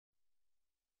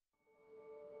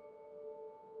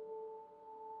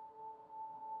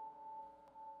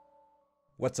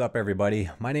What's up everybody,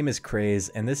 my name is Craze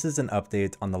and this is an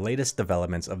update on the latest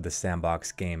developments of the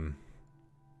Sandbox game.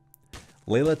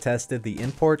 Layla tested the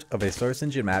import of a source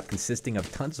engine map consisting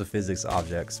of tons of physics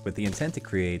objects with the intent to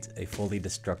create a fully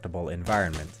destructible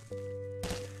environment.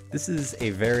 This is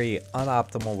a very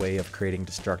unoptimal way of creating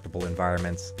destructible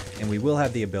environments, and we will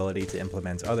have the ability to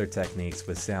implement other techniques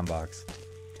with Sandbox.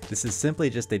 This is simply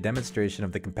just a demonstration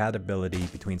of the compatibility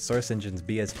between Source Engine's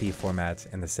BSP format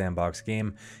and the Sandbox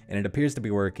game, and it appears to be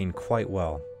working quite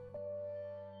well.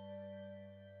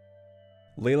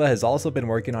 Layla has also been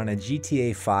working on a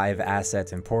GTA 5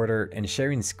 asset importer and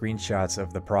sharing screenshots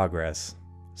of the progress.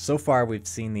 So far we've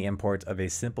seen the import of a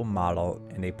simple model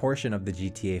and a portion of the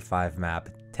GTA 5 map,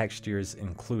 textures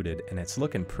included, and it's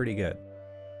looking pretty good.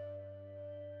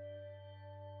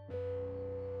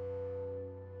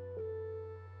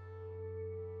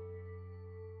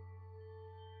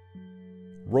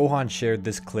 Rohan shared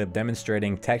this clip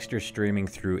demonstrating texture streaming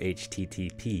through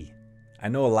HTTP. I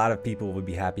know a lot of people would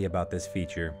be happy about this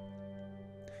feature.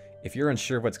 If you're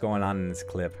unsure what's going on in this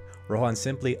clip, Rohan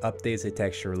simply updates a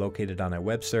texture located on a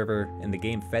web server and the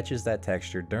game fetches that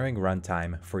texture during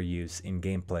runtime for use in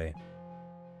gameplay.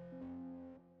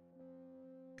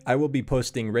 I will be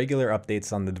posting regular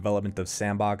updates on the development of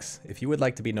Sandbox. If you would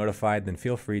like to be notified, then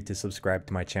feel free to subscribe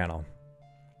to my channel.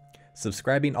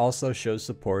 Subscribing also shows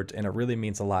support and it really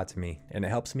means a lot to me, and it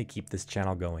helps me keep this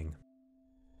channel going.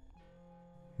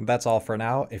 That's all for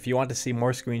now. If you want to see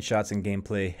more screenshots and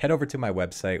gameplay, head over to my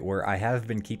website where I have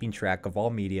been keeping track of all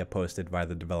media posted by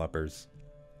the developers.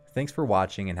 Thanks for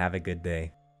watching and have a good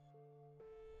day.